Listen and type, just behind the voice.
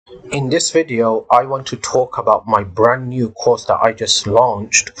In this video, I want to talk about my brand new course that I just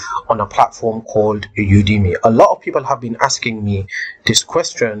launched on a platform called Udemy. A lot of people have been asking me this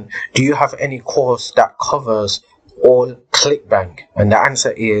question: do you have any course that covers all Clickbank? And the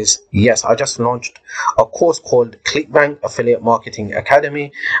answer is yes. I just launched a course called Clickbank Affiliate Marketing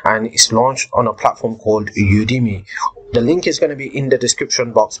Academy, and it's launched on a platform called Udemy. The link is going to be in the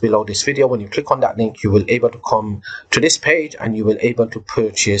description box below this video. When you click on that link, you will able to come to this page and you will able to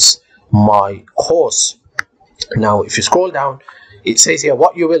purchase my course. Now, if you scroll down, it says here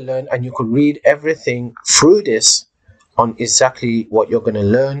what you will learn, and you could read everything through this on exactly what you're going to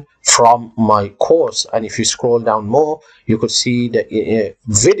learn from my course. And if you scroll down more, you could see the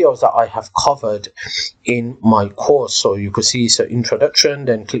videos that I have covered in my course. So you could see it's an introduction,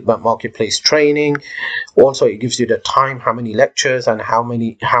 then Clickbank Marketplace training. Also, it gives you the time, how many lectures and how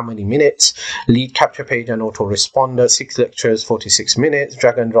many minutes. Lead capture page and autoresponder, 6 lectures, 46 minutes.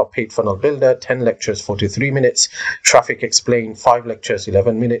 Drag and drop paid funnel builder, 10 lectures, 43 minutes. Traffic explained, 5 lectures,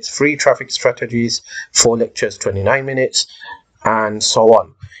 11 minutes. Free traffic strategies, 4 lectures, 29 minutes, and so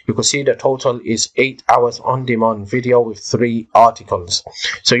on. You can see the total is 8 hours on demand video with 3 articles.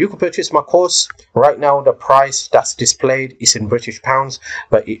 So you can purchase my course. Right now the price that's displayed is in British pounds,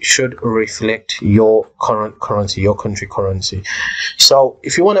 but it should reflect your current currency, your country currency. So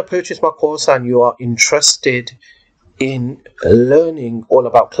if you want to purchase my course and you are interested in learning all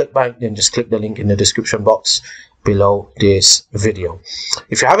about Clickbank, then just click the link in the description box below this video.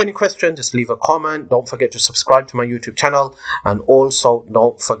 If you have any questions, just leave a comment. Don't forget to subscribe to my YouTube channel, and also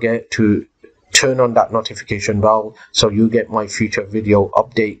don't forget to turn on that notification bell so you get my future video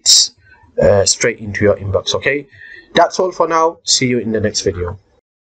updates straight into your inbox. Okay, that's all for now. See you in the next video.